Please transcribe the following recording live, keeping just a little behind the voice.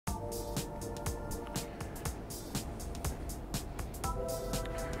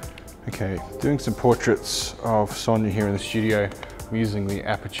Okay, doing some portraits of Sonia here in the studio. I'm using the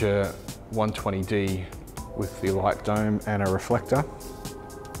Aperture 120D with the light dome and a reflector,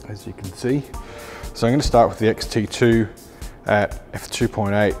 as you can see. So I'm going to start with the X-T2 at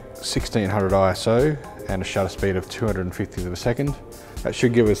f2.8, 1600 ISO and a shutter speed of 250th of a second. That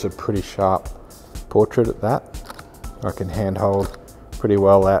should give us a pretty sharp portrait at that. I can handhold pretty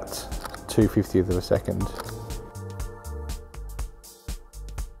well at 250th of a second.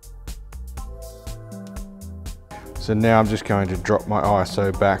 So now I'm just going to drop my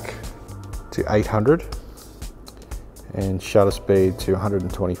ISO back to 800 and shutter speed to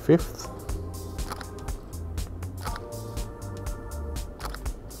 125th.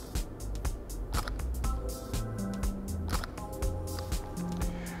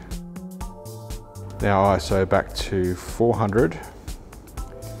 Now ISO back to 400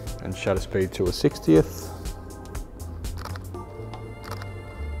 and shutter speed to a 60th.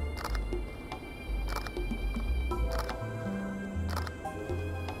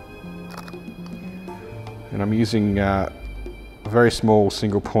 And I'm using a very small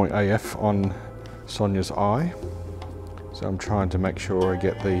single point AF on Sonia's eye. So I'm trying to make sure I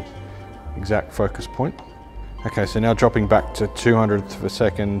get the exact focus point. Okay, so now dropping back to 200th of a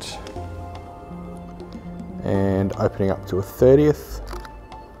second and opening up to a 30th.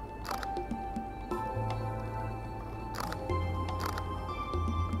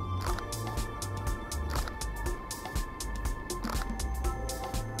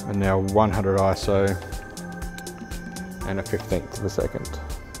 And now 100 ISO and a 15th of a second.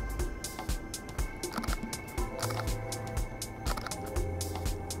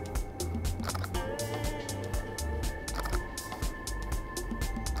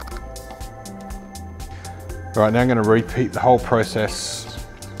 Right, now I'm going to repeat the whole process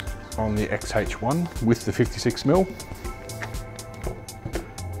on the X-H1 with the 56mm.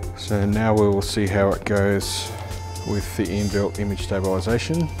 So now we will see how it goes with the inbuilt image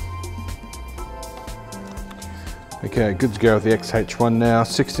stabilisation. Okay, good to go with the X-H1 now,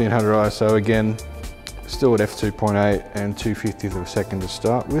 1600 ISO again, still at f2.8 and 250th of a second to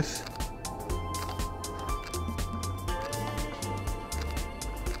start with.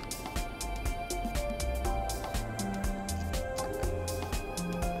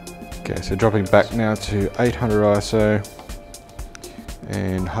 Okay, so dropping back now to 800 ISO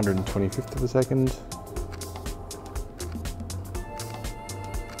and 125th of a second.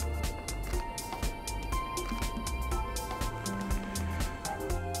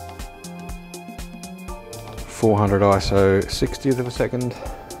 .400 ISO, 60th of a second.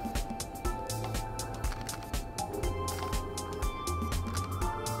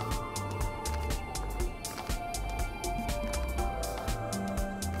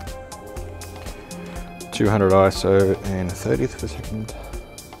 .200 ISO and 30th of a second.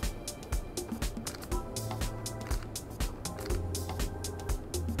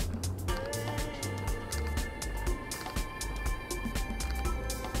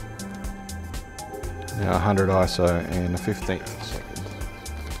 Now 100 ISO and a 15th of a second.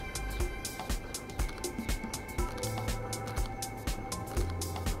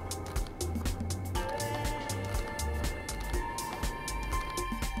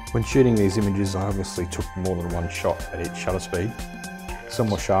 When shooting these images, I obviously took more than one shot at each shutter speed.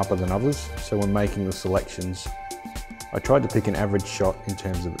 Some were sharper than others, so when making the selections, I tried to pick an average shot in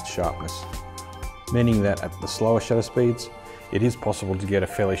terms of its sharpness, meaning that at the slower shutter speeds, it is possible to get a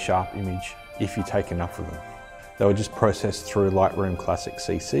fairly sharp image if you take enough of them. They were just processed through Lightroom Classic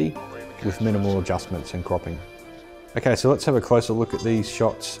CC with minimal adjustments and cropping. Okay, so let's have a closer look at these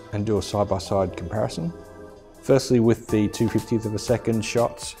shots and do a side-by-side comparison. Firstly, with the 250th of a second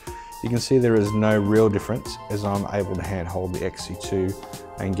shots, you can see there is no real difference as I'm able to handhold the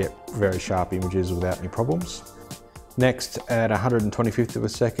X-T2 and get very sharp images without any problems. Next, at 125th of a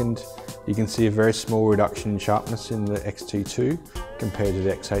second, you can see a very small reduction in sharpness in the X-T2 compared to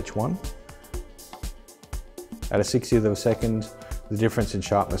the X-H1. At a 60th of a second, the difference in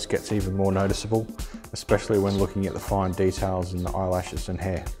sharpness gets even more noticeable, especially when looking at the fine details in the eyelashes and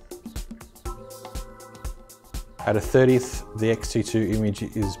hair. At a 30th, the X-T2 image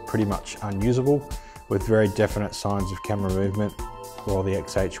is pretty much unusable, with very definite signs of camera movement, while the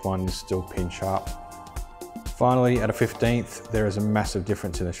X-H1 is still pin sharp. Finally, at a 15th, there is a massive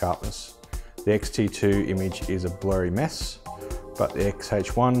difference in the sharpness. The X-T2 image is a blurry mess, but the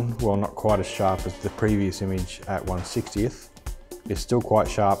X-H1, while not quite as sharp as the previous image at 1/60th, is still quite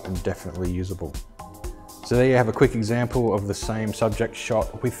sharp and definitely usable. So there you have a quick example of the same subject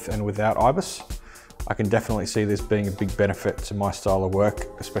shot with and without IBIS. I can definitely see this being a big benefit to my style of work,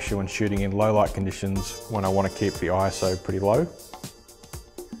 especially when shooting in low light conditions when I want to keep the ISO pretty low.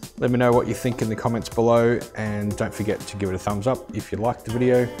 Let me know what you think in the comments below, and don't forget to give it a thumbs up if you liked the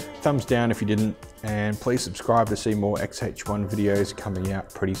video, thumbs down if you didn't, and please subscribe to see more XH1 videos coming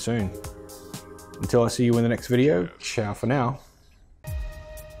out pretty soon. Until I see you in the next video, ciao for now.